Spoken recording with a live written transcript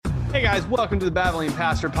Hey guys, welcome to the Babbling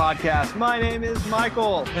Pastor Podcast. My name is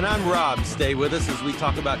Michael. And I'm Rob. Stay with us as we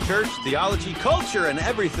talk about church, theology, culture, and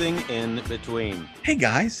everything in between. Hey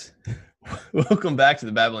guys, welcome back to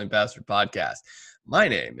the Babbling Pastor Podcast. My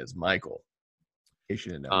name is Michael. You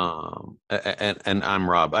should know. And I'm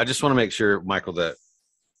Rob. I just want to make sure, Michael, that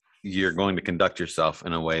you're going to conduct yourself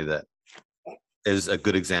in a way that is a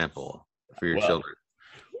good example for your children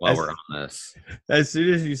while we're on this. As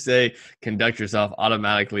soon as you say conduct yourself,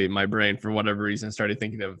 automatically my brain, for whatever reason, started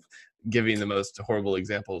thinking of giving the most horrible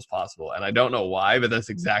examples possible. And I don't know why, but that's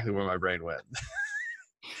exactly where my brain went.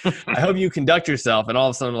 I hope you conduct yourself, and all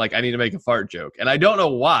of a sudden, like, I need to make a fart joke. And I don't know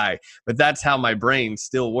why, but that's how my brain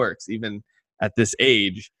still works, even at this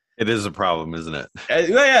age. It is a problem, isn't it?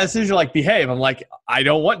 Yeah, as soon as you're like, behave, I'm like, I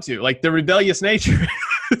don't want to. Like, the rebellious nature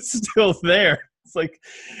is still there. It's like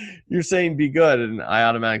you're saying be good, and I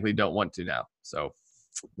automatically don't want to now. So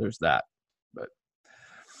there's that. But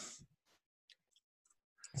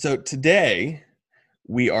so today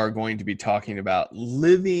we are going to be talking about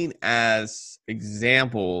living as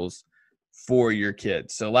examples for your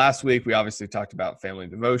kids. So last week we obviously talked about family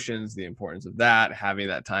devotions, the importance of that, having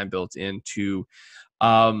that time built into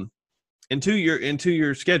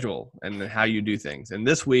your schedule and how you do things. And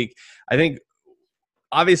this week, I think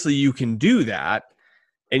obviously you can do that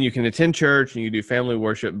and you can attend church and you do family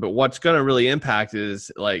worship, but what's going to really impact is,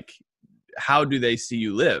 like, how do they see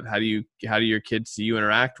you live? How do your kids see you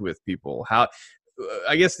interact with people?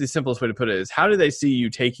 I guess the simplest way to put it is, how do they see you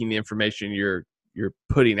taking the information you're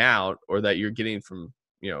putting out, or that you're getting from,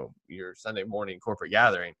 your Sunday morning corporate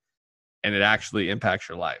gathering, and it actually impacts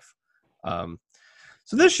your life? So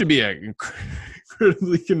this should be an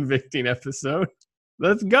incredibly convicting episode.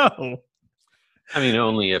 Let's go. I mean,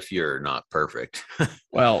 only if you're not perfect.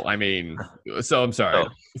 Well, I mean, so I'm sorry.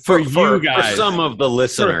 For you guys. For some of the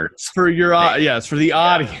listeners. For the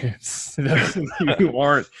audience. You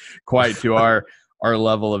aren't quite to our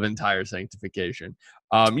level of entire sanctification.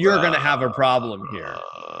 You're going to have a problem here,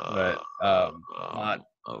 but not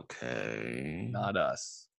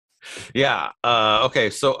us. Yeah. Okay.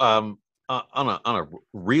 So on a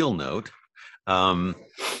real note, I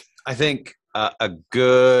think a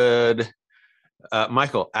good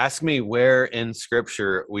Michael, ask me where in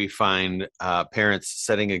Scripture we find parents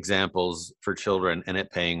setting examples for children and it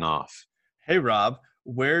paying off. Hey, Rob,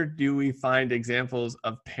 where do we find examples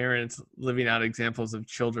of parents living out examples of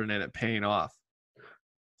children and it paying off?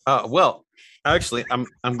 Well, actually, I'm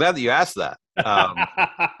glad that you asked that.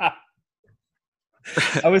 I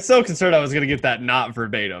was so concerned I was going to get that not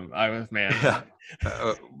verbatim. Yeah.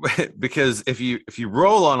 Because if you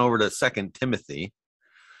roll on over to 2 Timothy,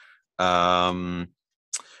 Paul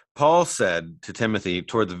said to Timothy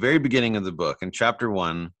toward the very beginning of the book in chapter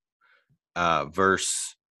 1,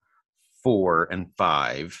 verse 4 and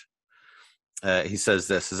 5, he says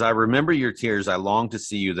this: as I remember your tears, I long to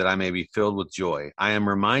see you, that I may be filled with joy. I am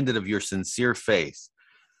reminded of your sincere faith,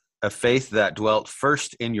 a faith that dwelt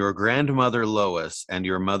first in your grandmother Lois and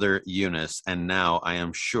your mother Eunice, and now I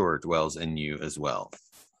am sure dwells in you as well.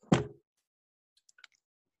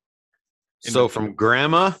 So from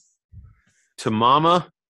grandma to mama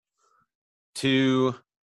to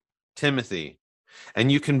Timothy.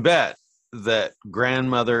 And you can bet that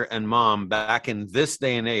grandmother and mom back in this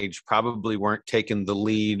day and age probably weren't taking the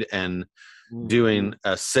lead and doing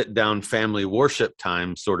a sit-down family worship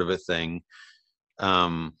time sort of a thing.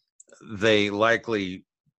 They likely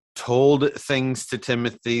told things to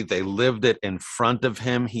Timothy. They lived it in front of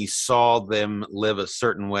him. He saw them live a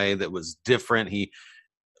certain way that was different.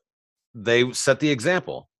 They set the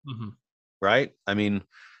example. Mm-hmm. Right? I mean,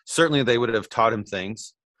 certainly they would have taught him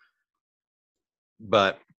things,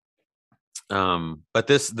 but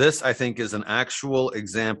this I think is an actual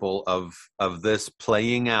example of this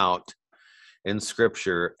playing out in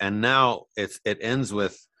Scripture. And now it ends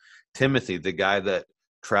with Timothy, the guy that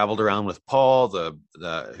traveled around with Paul,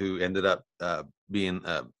 who ended up being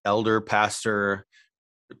an elder, pastor,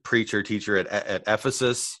 preacher, teacher at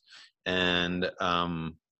Ephesus, and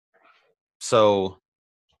so.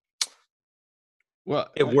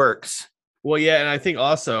 Well, it works. Well, yeah, and I think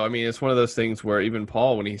also, I mean, it's one of those things where even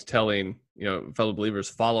Paul, when he's telling, fellow believers,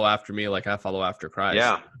 follow after me like I follow after Christ.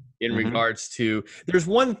 Yeah. In regards to, there's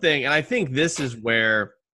one thing, and I think this is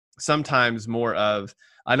where sometimes more of,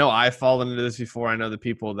 I know I've fallen into this before. I know the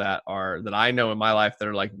people that I know in my life that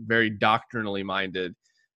are like very doctrinally minded,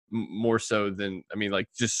 more so than, I mean, like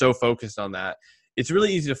just so focused on that. It's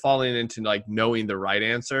really easy to fall into like knowing the right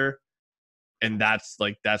answer. And that's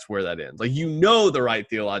where that ends. Like, the right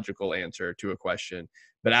theological answer to a question,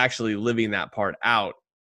 but actually living that part out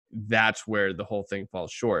that's where the whole thing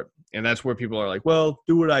falls short. And that's where people are like, well,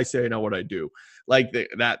 do what I say, not what I do. Like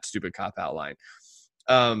that stupid cop out line.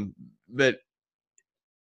 But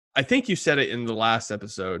I think you said it in the last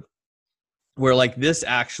episode where like this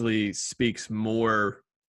actually speaks more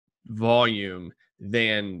volume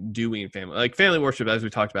than doing family. Like family worship, as we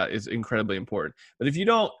talked about, is incredibly important. But if you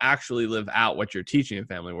don't actually live out what you're teaching in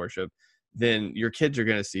family worship, then your kids are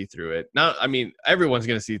going to see through it. Not, I mean, everyone's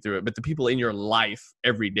going to see through it, but the people in your life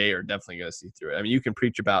every day are definitely going to see through it. I mean, you can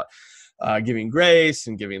preach about giving grace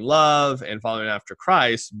and giving love and following after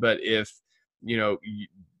Christ, but if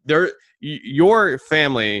your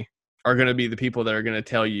family are going to be the people that are going to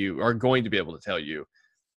tell you, are going to be able to tell you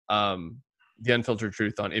the unfiltered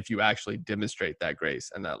truth on if you actually demonstrate that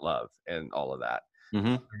grace and that love and all of that. Mm-hmm.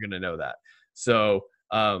 You're going to know that. So,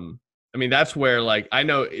 I mean, that's where, like, I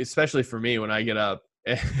know, especially for me, when I get up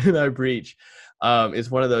and I preach,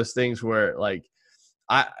 it's one of those things where, like,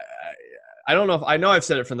 I don't know if I know I've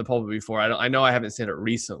said it from the pulpit before. I know I haven't said it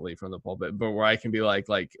recently from the pulpit, but where I can be like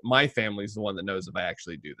my family's the one that knows if I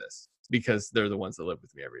actually do this because they're the ones that live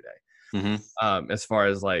with me every day. Mm-hmm. As far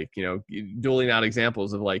as like, doling out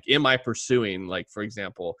examples of like, am I pursuing, like, for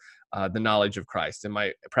example, the knowledge of Christ? Am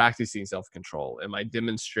I practicing self-control? Am I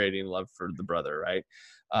demonstrating love for the brother? Right.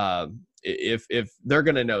 If they're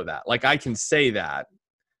going to know that, like, I can say that,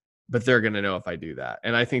 but they're going to know if I do that.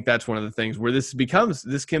 And I think that's one of the things where this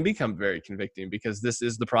can become very convicting, because this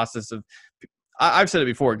is the process of, I've said it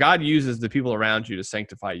before, God uses the people around you to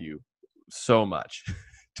sanctify you so much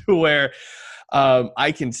to where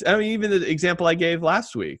even the example I gave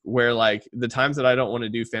last week, where like the times that I don't want to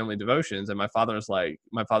do family devotions and my father-in-law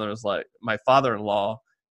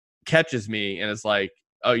catches me and is like,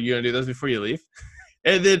 oh, you gonna do those before you leave?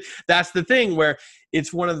 And then that's the thing where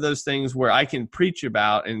it's one of those things where I can preach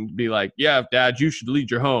about and be like, yeah, Dad, you should lead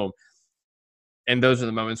your home. And those are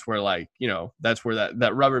the moments where, like, that's where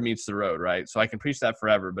that rubber meets the road, right? So I can preach that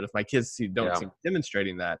forever. But if my kids don't see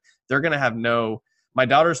demonstrating that, they're going to have my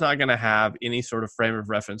daughter's not going to have any sort of frame of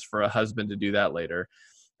reference for a husband to do that later.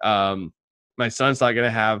 My son's not going to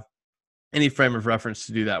have any frame of reference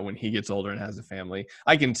to do that when he gets older and has a family.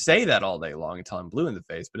 I can say that all day long until I'm blue in the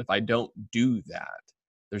face, but if I don't do that,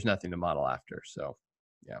 there's nothing to model after. So,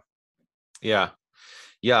 yeah.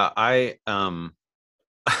 I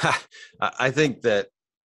I think that,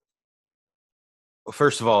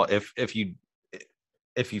 first of all, if you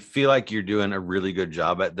feel like you're doing a really good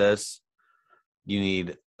job at this, you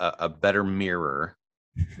need a better mirror,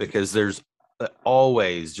 because there's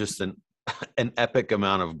always just an epic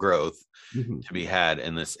amount of growth to be had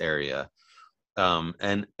in this area.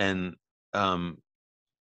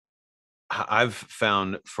 I've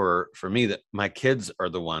found for me that my kids are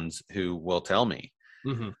the ones who will tell me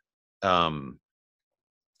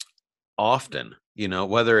often,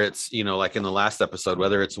 whether it's, like in the last episode,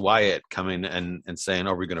 whether it's Wyatt coming and saying,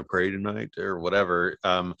 are we going to pray tonight or whatever,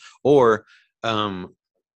 or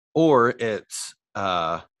it's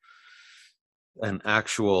an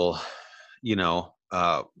actual,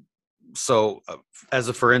 so as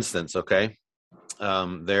a for instance, okay, I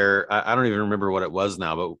don't even remember what it was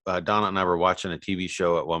now, but Donna and I were watching a TV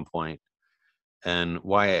show at one point, and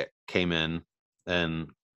Wyatt came in and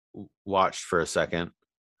watched for a second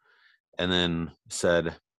and then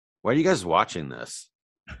said, why are you guys watching this?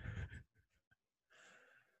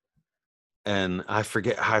 And I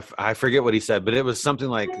forget what he said, but it was something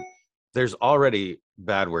like, there's already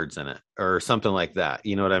bad words in it or something like that.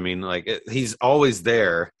 You know what I mean? Like he's always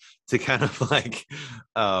there to kind of like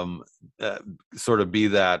sort of be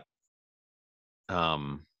that.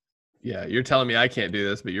 Yeah, you're telling me I can't do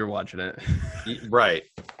this, but you're watching it. Right.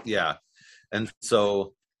 Yeah. And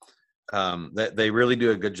so they really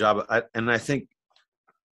do a good job. I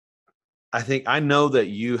know that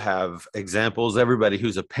you have examples. Everybody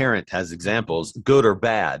who's a parent has examples, good or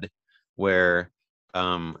bad, where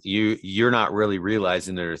you're not really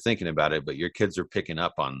realizing it or thinking about it, but your kids are picking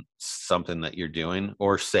up on something that you're doing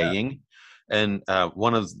or saying. Yeah. And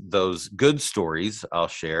one of those good stories I'll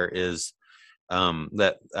share is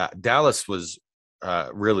that Dallas was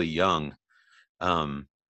really young.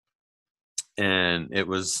 And it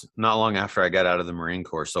was not long after I got out of the Marine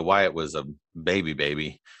Corps. So Wyatt was a baby,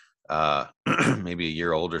 maybe a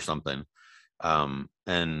year old or something.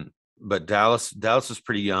 But Dallas was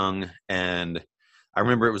pretty young, and I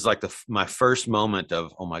remember it was like my first moment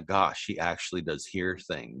of, oh my gosh, he actually does hear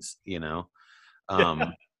things,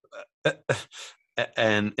 and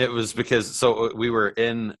it was because, so we were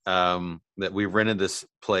in, that we rented this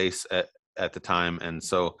place at the time. And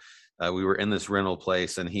so we were in this rental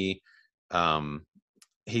place, and he found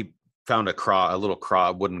a little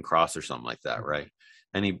wooden cross or something like that. Right.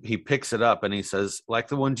 and he picks it up and he says, like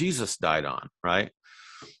the one Jesus died on, right?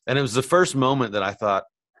 And it was the first moment that I thought,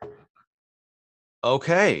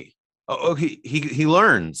 okay, oh, he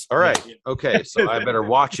learns. All right, okay, so I better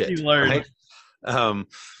watch it. He learned. Right?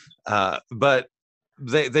 But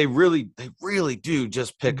they really do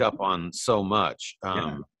just pick up on so much.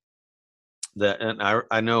 That, and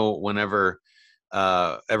I know whenever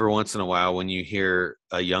every once in a while when you hear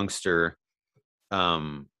a youngster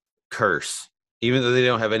curse, even though they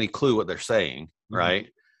don't have any clue what they're saying, right?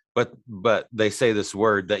 But they say this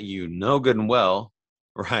word that you know good and well,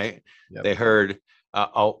 right? Yep. They heard.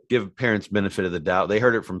 I'll give parents benefit of the doubt. They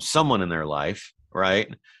heard it from someone in their life,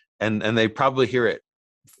 right? And they probably hear it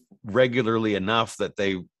regularly enough that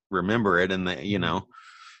they remember it, and they,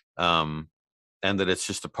 and that it's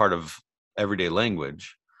just a part of everyday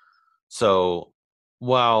language. So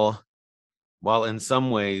while in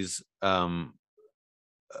some ways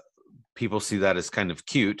people see that as kind of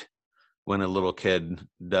cute when a little kid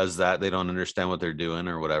does that, they don't understand what they're doing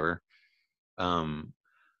or whatever.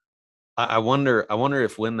 I wonder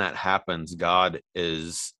if when that happens, God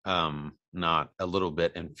is not a little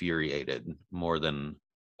bit infuriated more than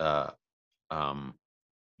like,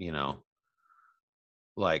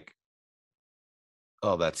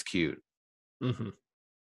 oh, that's cute. Mm-hmm.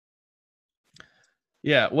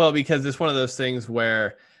 Yeah, well, because it's one of those things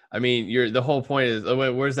where, I mean, the whole point is,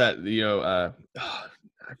 where's that?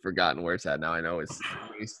 I've forgotten where it's at now. I know it's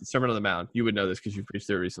Sermon on the Mount. You would know this because you preached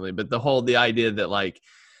there recently. But the idea that like,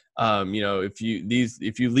 if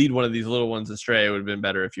you lead one of these little ones astray, it would have been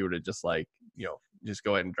better if you would have just like, just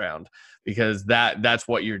go ahead and drowned, because that's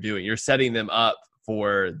what you're doing. You're setting them up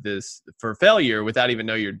for failure without even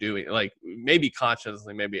know you're doing, like maybe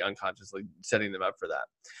consciously, maybe unconsciously setting them up for that.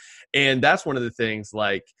 And that's one of the things,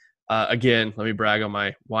 like, again, let me brag on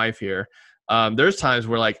my wife here. There's times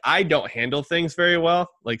where like I don't handle things very well,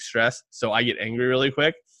 like stress. So I get angry really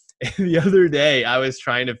quick. And the other day I was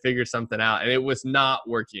trying to figure something out and it was not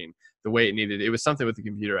working the way it needed. It was something with the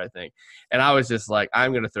computer, I think. And I was just like,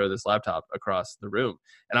 I'm going to throw this laptop across the room.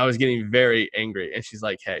 And I was getting very angry. And she's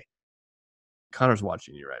like, hey, Connor's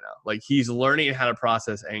watching you right now. Like, he's learning how to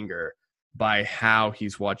process anger by how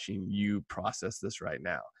he's watching you process this right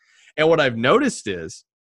now. And what I've noticed is,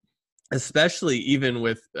 especially even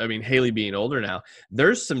with, Haley being older now,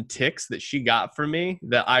 there's some tics that she got from me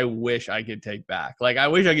that I wish I could take back. Like, I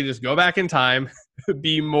wish I could just go back in time,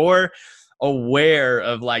 be more aware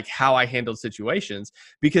of like how I handled situations,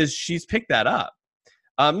 because she's picked that up.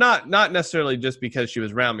 Not necessarily just because she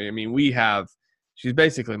was around me. She's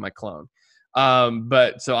basically my clone.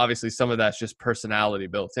 But so obviously some of that's just personality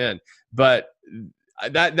built in, but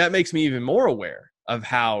that makes me even more aware of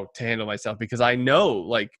how to handle myself, because I know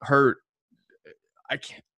like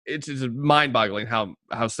it's just mind boggling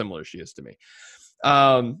how similar she is to me.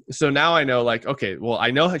 So now I know, like, okay, well,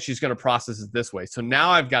 I know how she's going to process it this way. So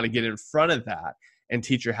now I've got to get in front of that and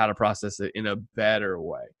teach her how to process it in a better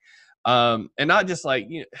way. And not just like,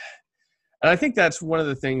 and I think that's one of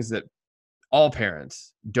the things that all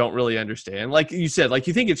parents don't really understand. Like you said, like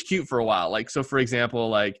you think it's cute for a while. Like, so for example,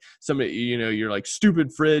 like somebody, you're like,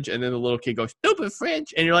 stupid fridge. And then the little kid goes, stupid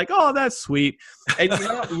fridge. And you're like, oh, that's sweet. And you're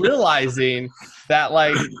not realizing that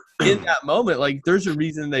like in that moment, like there's a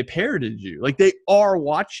reason they parented you. Like they are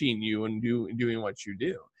watching you and doing what you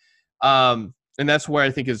do. And that's where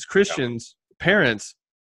I think as Christians, parents,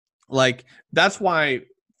 like that's why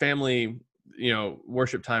family,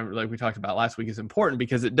 worship time, like we talked about last week, is important,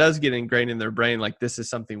 because it does get ingrained in their brain. Like this is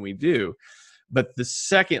something we do. But the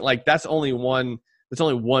second, like that's only one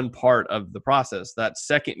part of the process. That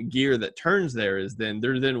second gear that turns there is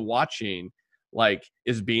they're watching, like,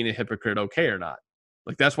 is being a hypocrite okay or not?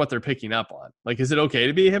 Like that's what they're picking up on. Like, is it okay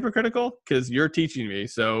to be hypocritical? Because you're teaching me.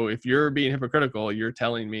 So if you're being hypocritical, you're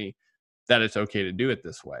telling me that it's okay to do it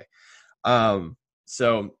this way.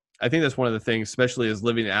 So I think that's one of the things, especially as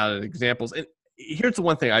living out of examples. And here's the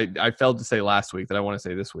one thing I failed to say last week that I want to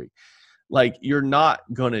say this week. Like, you're not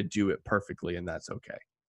going to do it perfectly, and that's okay.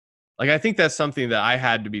 Like, I think that's something that I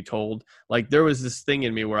had to be told. Like, there was this thing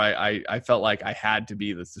in me where I felt like I had to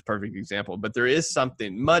be this perfect example. But there is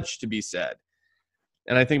something much to be said.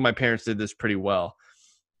 And I think my parents did this pretty well.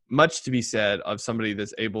 Much to be said of somebody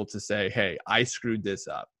that's able to say, hey, I screwed this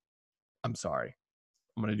up. I'm sorry.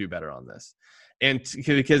 I'm going to do better on this. And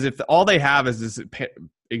because if all they have is this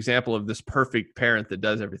example of this perfect parent that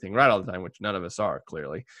does everything right all the time, which none of us are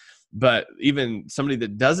clearly, but even somebody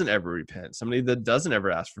that doesn't ever repent, somebody that doesn't ever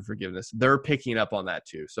ask for forgiveness, they're picking up on that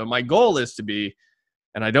too. So my goal is to be,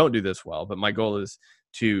 and I don't do this well, but my goal is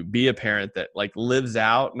to be a parent that like lives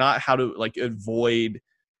out, not how to like avoid,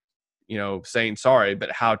 saying sorry,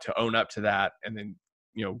 but how to own up to that and then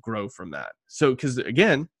grow from that. So, because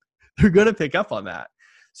again, they're going to pick up on that.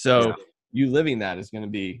 So you living that is going to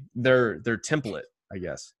be their template, I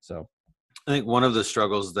guess. So I think one of the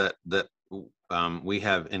struggles that we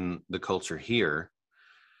have in the culture here,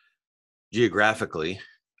 geographically,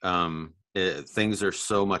 things are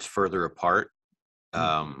so much further apart.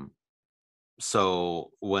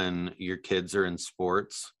 So when your kids are in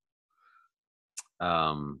sports,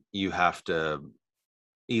 you have to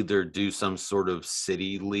either do some sort of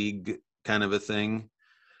city league kind of a thing,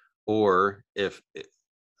 or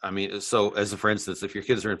so for instance, if your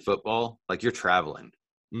kids are in football, like you're traveling.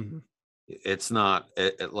 Mm-hmm. It's not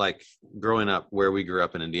like growing up where we grew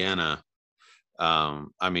up in Indiana.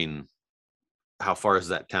 I mean, how far is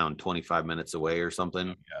that town? 25 minutes away or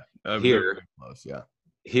something? Yeah. Here, close. Yeah.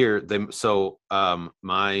 Here,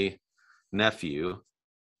 my nephews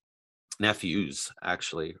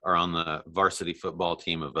actually are on the varsity football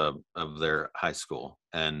team of their high school.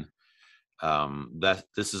 And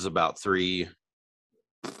this is about I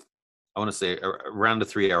want to say around a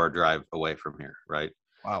 3-hour drive away from here. Right.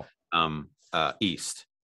 Wow. East.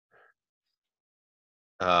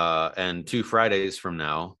 And 2 Fridays from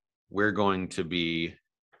now, we're going to be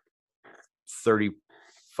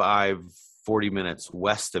 35, 40 minutes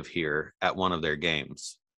west of here at one of their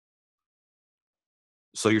games.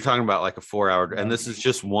 So you're talking about like a 4-hour, and this is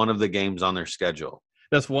just one of the games on their schedule.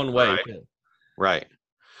 That's one way. Right.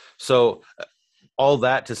 So all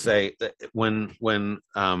that to say that when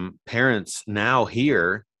parents now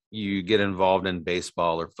here, you get involved in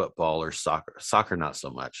baseball or football or soccer not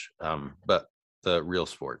so much, but the real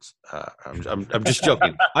sports. I'm just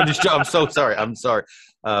joking. I'm so sorry. I'm sorry.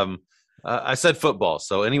 I said football.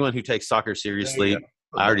 So anyone who takes soccer seriously,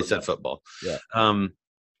 I already said football. Yeah.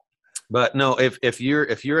 But no, if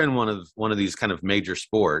you're in one of these kind of major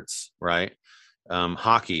sports, right?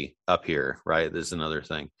 Hockey up here, right? There's another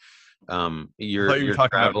thing. You're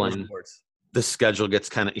traveling. The schedule gets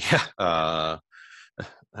kind of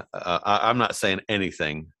I'm not saying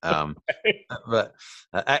anything, but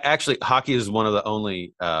actually, hockey is one of the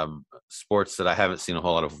only sports that I haven't seen a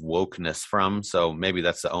whole lot of wokeness from. So maybe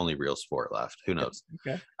that's the only real sport left. Who knows?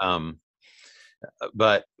 Okay.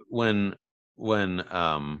 But when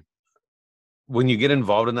you get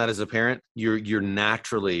involved in that as a parent, you're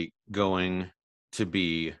naturally going to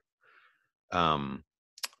be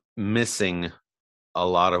missing a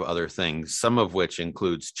lot of other things, some of which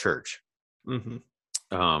includes church. Mm-hmm.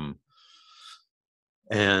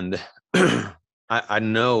 And I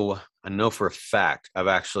know for a fact I've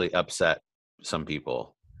actually upset some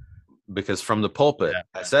people, because from the pulpit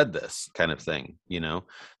I said this kind of thing,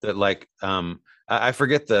 that like I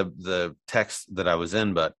forget the text that I was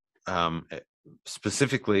in, but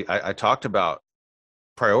specifically I talked about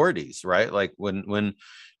priorities, right? Like when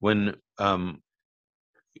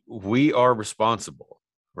we are responsible,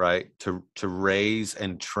 right, to raise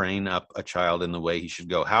and train up a child in the way he should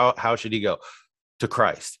go. How should he go? To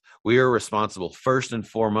Christ. We are responsible first and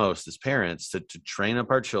foremost as parents to train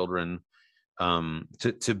up our children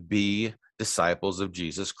to be disciples of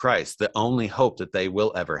Jesus Christ, the only hope that they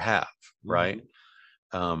will ever have, right?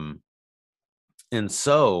 Mm-hmm. And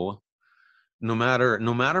so no matter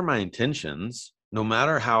my intentions, no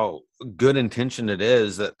matter how good intention it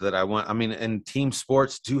is that I want, and team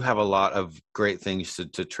sports do have a lot of great things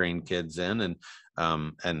to train kids in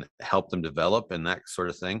and help them develop and that sort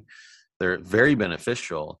of thing. They're very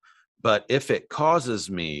beneficial. But if it causes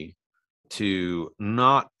me to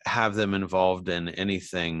not have them involved in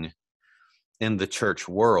anything in the church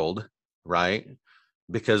world, right,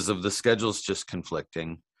 because of the schedules just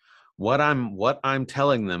conflicting, what I'm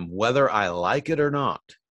telling them, whether I like it or not,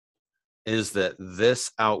 is that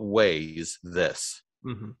this outweighs this,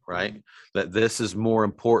 right? That this is more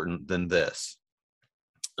important than this.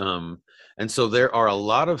 And so there are a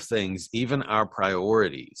lot of things, even our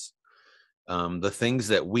priorities, the things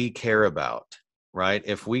that we care about, right?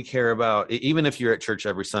 If we care about, even if you're at church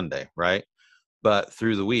every Sunday, right? But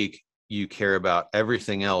through the week, you care about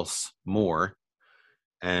everything else more.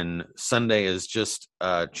 And Sunday is just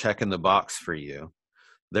checking the box for you.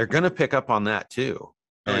 They're going to pick up on that too.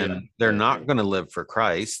 And they're not going to live for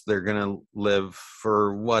Christ. They're going to live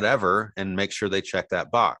for whatever and make sure they check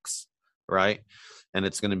that box, right? And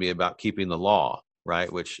it's going to be about keeping the law,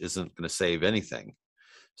 right? Which isn't going to save anything.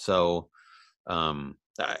 So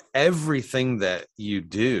everything that you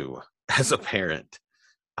do as a parent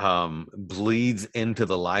bleeds into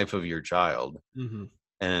the life of your child. Mm-hmm.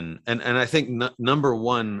 And I think number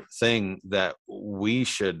one thing that we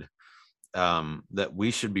should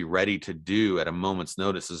be ready to do at a moment's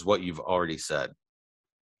notice is what you've already said.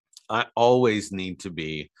 I always need to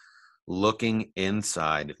be looking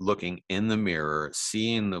inside, looking in the mirror,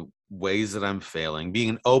 seeing the ways that I'm failing,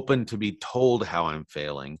 being open to be told how I'm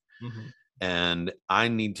failing. Mm-hmm. And I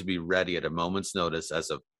need to be ready at a moment's notice as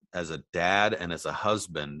a dad and as a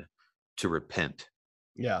husband to repent.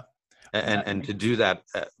 Yeah. And to do that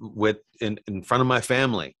with in front of my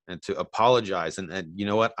family, and to apologize, and you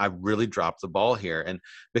know what, I really dropped the ball here, and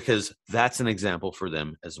because that's an example for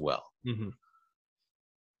them as well. Mm-hmm.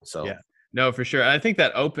 So yeah, no, for sure. I think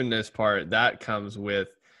that openness part that comes with,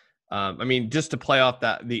 I mean, just to play off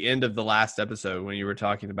the end of the last episode when you were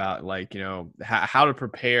talking about like, how to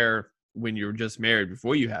prepare when you're just married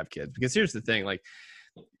before you have kids. Because here's the thing, like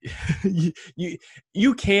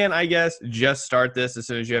you can, I guess, just start this as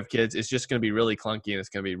soon as you have kids. It's just going to be really clunky and it's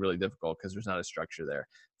going to be really difficult because there's not a structure there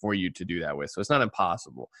for you to do that with. So it's not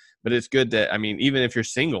impossible, but it's good that, I mean, even if you're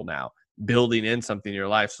single now, building in something in your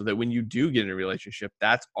life so that when you do get in a relationship,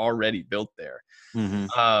 that's already built there.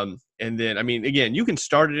 mm-hmm. And then, I mean, again, you can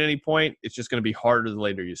start at any point. It's just going to be harder the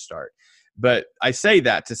later you start. But I say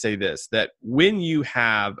that to say this, that when you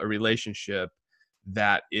have a relationship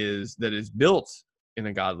that is built in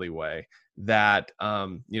a godly way, that,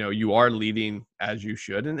 you are leading as you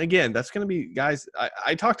should. And again, that's going to be, guys,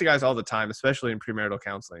 I talk to guys all the time, especially in premarital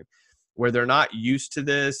counseling, where they're not used to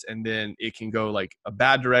this. And then it can go like a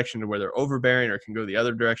bad direction to where they're overbearing, or it can go the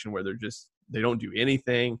other direction where they don't do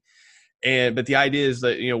anything. But the idea is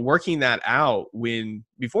that, working that out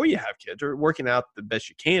before you have kids, or working out the best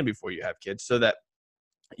you can before you have kids, so that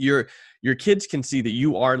your kids can see that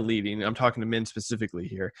you are leading. I'm talking to men specifically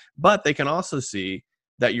here, but they can also see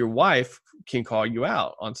that your wife can call you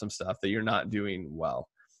out on some stuff that you're not doing well.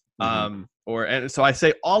 Mm-hmm. And so I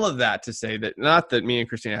say all of that to say that, not that me and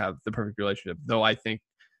Christina have the perfect relationship, though I think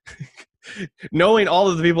knowing all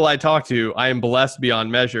of the people I talk to, I am blessed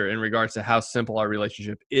beyond measure in regards to how simple our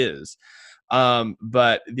relationship is.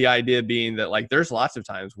 But the idea being that, like, there's lots of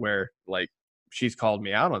times where, like, she's called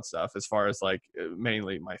me out on stuff as far as like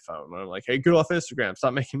mainly my phone. When I'm like, hey, get off Instagram,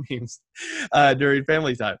 stop making memes during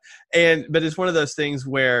family time. But it's one of those things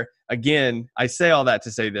where, again, I say all that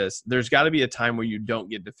to say this: there's got to be a time where you don't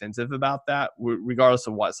get defensive about that, regardless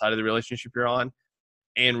of what side of the relationship you're on,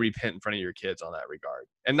 and repent in front of your kids on that regard.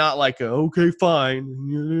 And not like, okay, fine,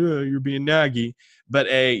 you're being naggy, but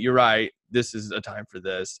you're right, this is a time for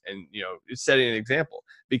this. And, it's setting an example.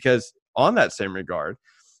 Because on that same regard,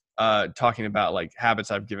 talking about like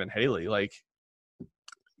habits I've given Haley, like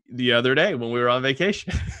the other day when we were on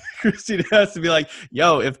vacation, Christina has to be like,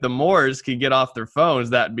 yo, if the Moores can get off their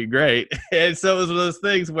phones, that'd be great. And so it was one of those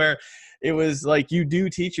things where it was like, you do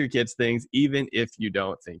teach your kids things, even if you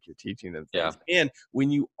don't think you're teaching them things. Yeah. And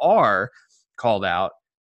when you are called out,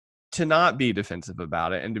 to not be defensive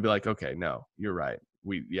about it, and to be like, okay, no, you're right.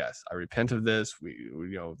 I repent of this.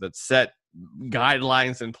 That set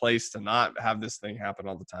guidelines in place to not have this thing happen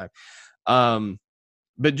all the time.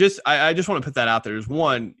 But I just want to put that out there. There's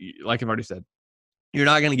one, like I've already said, you're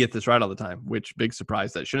not going to get this right all the time, which big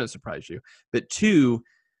surprise, that shouldn't surprise you. But two,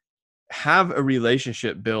 have a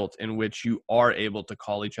relationship built in which you are able to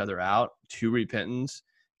call each other out to repentance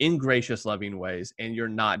in gracious, loving ways. And you're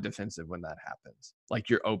not defensive when that happens. Like,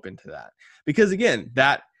 you're open to that. Because again,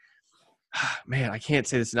 that, man, I can't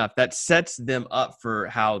say this enough, that sets them up for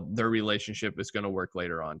how their relationship is going to work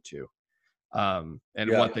later on too.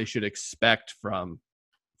 What they should expect from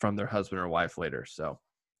their husband or wife later. So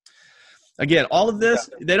again, all of this,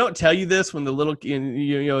 they don't tell you this when the little,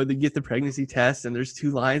 they get the pregnancy test and there's 2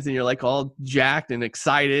 lines and you're like all jacked and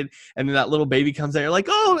excited. And then that little baby comes out, you're like,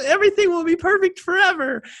 oh, everything will be perfect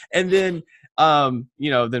forever. And then, then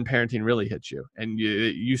parenting really hits you, and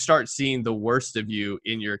you start seeing the worst of you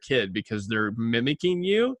in your kid because they're mimicking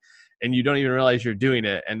you and you don't even realize you're doing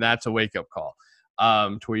it. And that's a wake up call.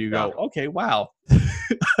 To where you go, okay, wow,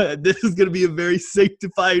 this is going to be a very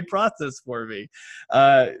sanctified process for me.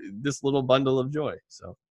 This little bundle of joy.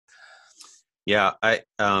 So, yeah,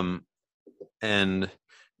 and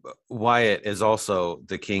Wyatt is also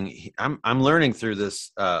the king. I'm learning through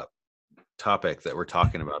this topic that we're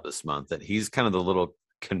talking about this month that he's kind of the little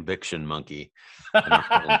conviction monkey.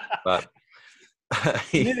 But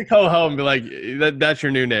you need to go home and be like, that's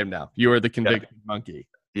your new name now. You are the conviction monkey.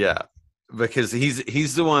 Yeah. Because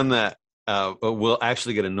he's the one that will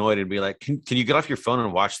actually get annoyed and be like, can you get off your phone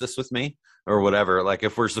and watch this with me or whatever? Like,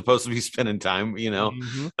 if we're supposed to be spending time,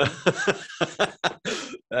 Mm-hmm.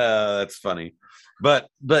 That's funny. But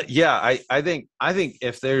yeah, I think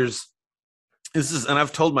if there's, and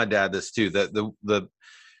I've told my dad this too, that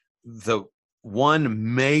the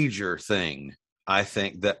one major thing I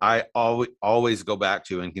think that I always go back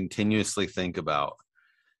to and continuously think about,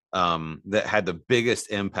 that had the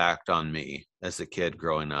biggest impact on me as a kid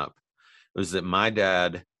growing up, was that my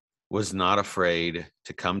dad was not afraid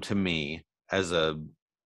to come to me as a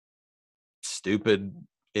stupid,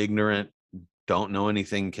 ignorant, don't know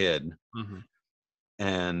anything kid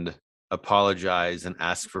and apologize and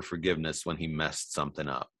ask for forgiveness when he messed something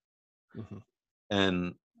up.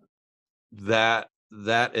 And that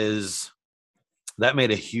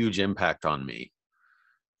made a huge impact on me.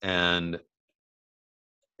 And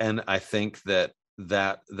I think that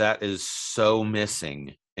is so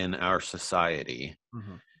missing in our society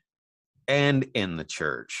and in the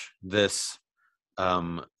church. This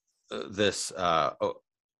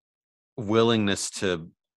willingness to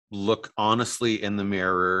look honestly in the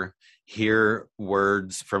mirror, hear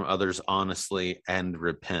words from others honestly, and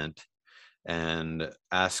repent and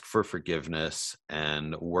ask for forgiveness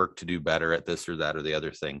and work to do better at this or that or the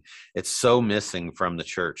other thing. It's so missing from the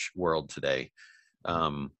church world today.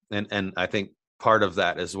 And I think part of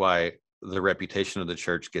that is why the reputation of the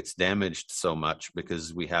church gets damaged so much,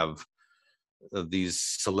 because we have these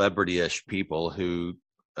celebrity-ish people who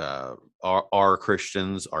are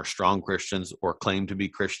Christians, are strong Christians, or claim to be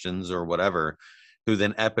Christians or whatever, who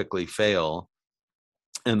then epically fail.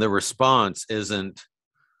 And the response isn't,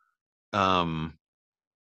 the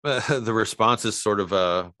response is sort of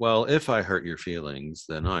well, if I hurt your feelings,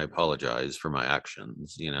 then I apologize for my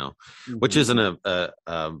actions, which isn't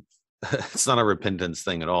it's not a repentance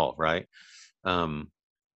thing at all, right?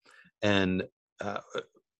 And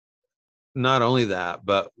not only that,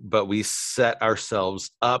 but we set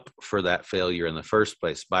ourselves up for that failure in the first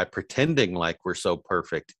place by pretending like we're so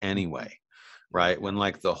perfect anyway, right? When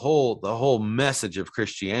like the whole message of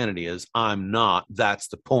Christianity is I'm not, that's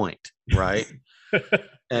the point, right?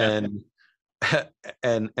 And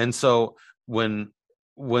so when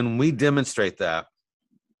we demonstrate that,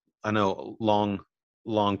 I know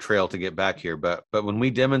long trail to get back here, but when we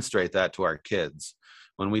demonstrate that to our kids,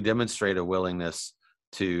 when we demonstrate a willingness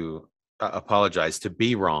to apologize, to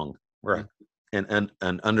be wrong, right, and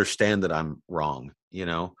understand that I'm wrong,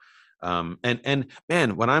 and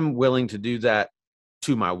man, when I'm willing to do that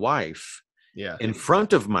to my wife, in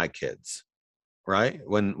front of my kids, right,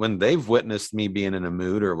 when they've witnessed me being in a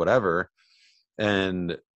mood or whatever,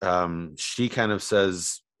 and she kind of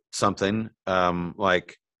says something,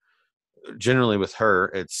 like, generally with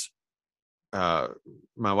her, it's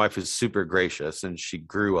my wife is super gracious, and she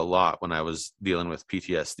grew a lot when I was dealing with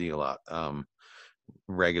PTSD a lot,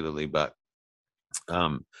 regularly, but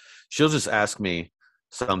she'll just ask me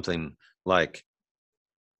something like,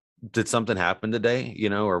 did something happen today,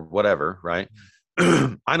 or whatever, right?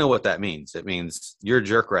 I know what that means. It means you're a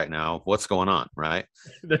jerk right now. What's going on, right?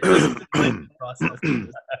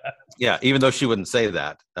 Yeah, even though she wouldn't say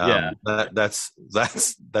that. That's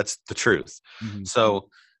the truth. So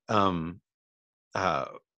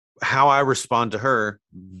how I respond to her,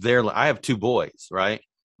 I have 2 boys, right?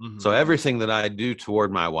 So everything that I do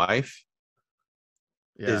toward my wife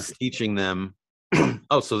is teaching them,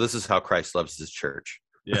 oh, so this is how Christ loves his church.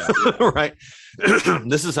 Right?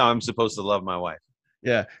 This is how I'm supposed to love my wife.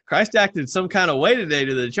 Yeah. Christ acted some kind of way today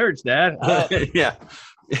to the church, Dad. Yeah.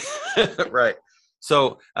 Right.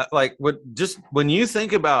 So when you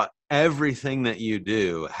think about everything that you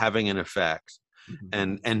do having an effect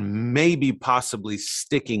and maybe possibly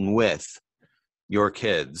sticking with your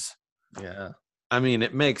kids. Yeah. I mean,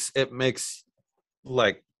 it makes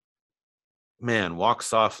like, man, walk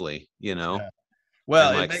softly, Yeah.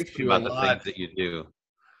 Well, and, it makes you a lot the things that you do.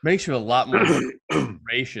 Makes you a lot more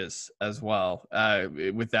gracious as well,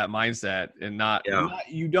 with that mindset, and not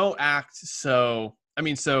you don't act so. I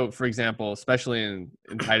mean, so for example, especially in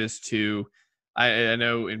Titus 2, I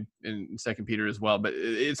know in 2 Peter as well, but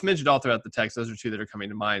it's mentioned all throughout the text. Those are 2 that are coming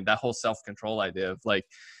to mind. That whole self-control idea of like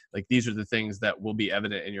these are the things that will be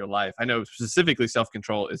evident in your life. I know specifically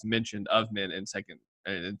self-control is mentioned of men in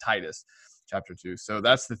Titus chapter 2. So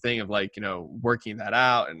that's the thing of like, working that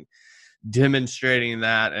out and demonstrating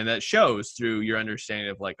that, and that shows through your understanding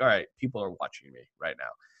of like, all right, people are watching me right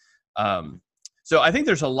now. So I think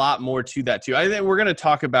there's a lot more to that too. I think we're going to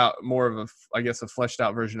talk about more of a fleshed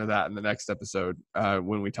out version of that in the next episode,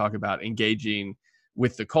 when we talk about engaging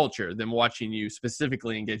with the culture, them watching you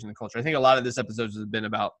specifically engage in the culture. I think a lot of this episode has been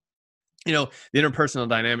about, the interpersonal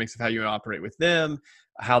dynamics of how you operate with them,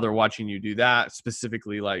 how they're watching you do that,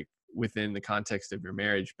 specifically like within the context of your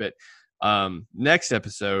marriage. But next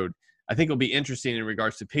episode, I think it'll be interesting in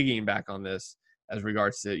regards to piggying back on this, as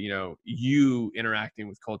regards to, you interacting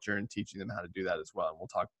with culture and teaching them how to do that as well. And we'll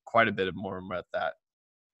talk quite a bit more about that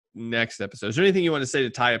next episode. Is there anything you want to say to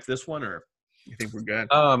tie up this one, or you think we're good?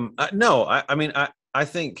 No, I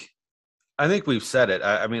think we've said it.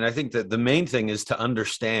 I mean, I think that the main thing is to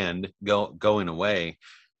understand going away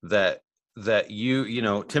that that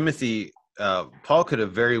Timothy, Paul could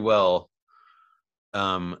have very well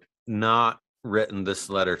not written this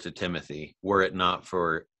letter to Timothy were it not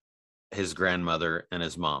for his grandmother and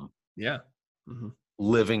his mom. Yeah. Mm-hmm.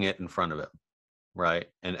 Living it in front of him, right?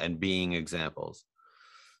 And being examples.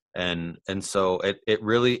 And so it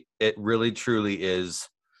really truly is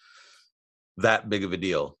that big of a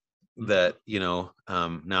deal that,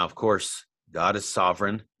 now of course God is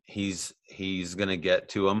sovereign. He's going to get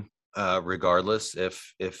to him regardless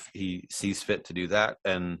if he sees fit to do that.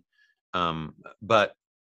 And but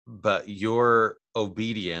your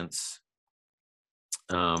obedience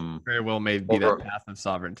very well may be that path of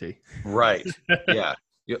sovereignty. Right. Yeah.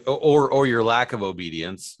 Or your lack of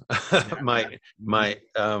obedience might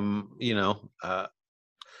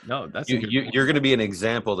no, that's you're going to be an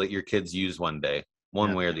example that your kids use one day,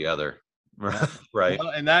 one way or the other. Right. Well,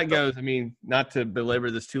 and that goes, I mean, not to belabor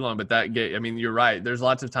this too long, but you're right. There's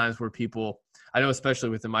lots of times where people, I know, especially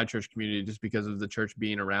within my church community, just because of the church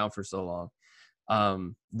being around for so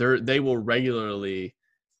long, they will regularly,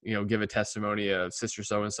 give a testimony of sister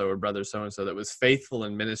so-and-so or brother so-and-so that was faithful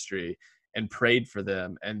in ministry and prayed for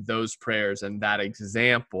them, and those prayers and that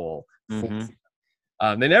example. Mm-hmm.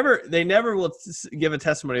 They never will give a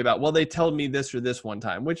testimony about, well, they told me this or this one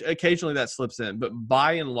time, which occasionally that slips in, but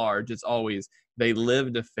by and large, it's always they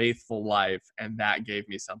lived a faithful life, and that gave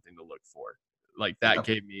me something to look for. Like that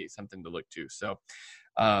gave me something to look to. So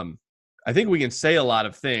I think we can say a lot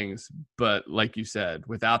of things, but like you said,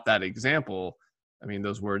 without that example, I mean,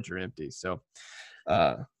 those words are empty. So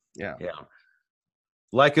yeah.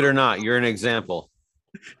 Like it or not, you're an example.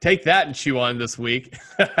 Take that and chew on this week.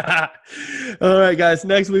 All right, guys.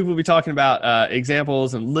 Next week, we'll be talking about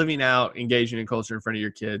examples and living out, engaging in culture in front of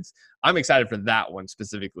your kids. I'm excited for that one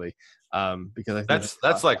specifically because I think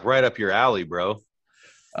that's like right up your alley, bro.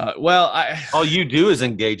 All you do is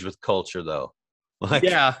engage with culture, though.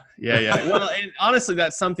 Yeah. Well, and honestly,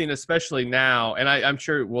 that's something, especially now, and I'm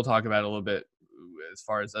sure we'll talk about it a little bit as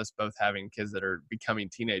far as us both having kids that are becoming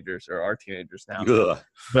teenagers or are teenagers now. Ugh.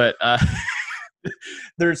 But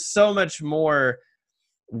there's so much more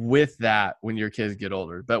with that when your kids get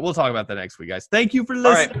older. But we'll talk about that next week, guys. Thank you for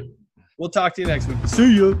listening. All right. We'll talk to you next week.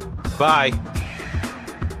 See you. Bye.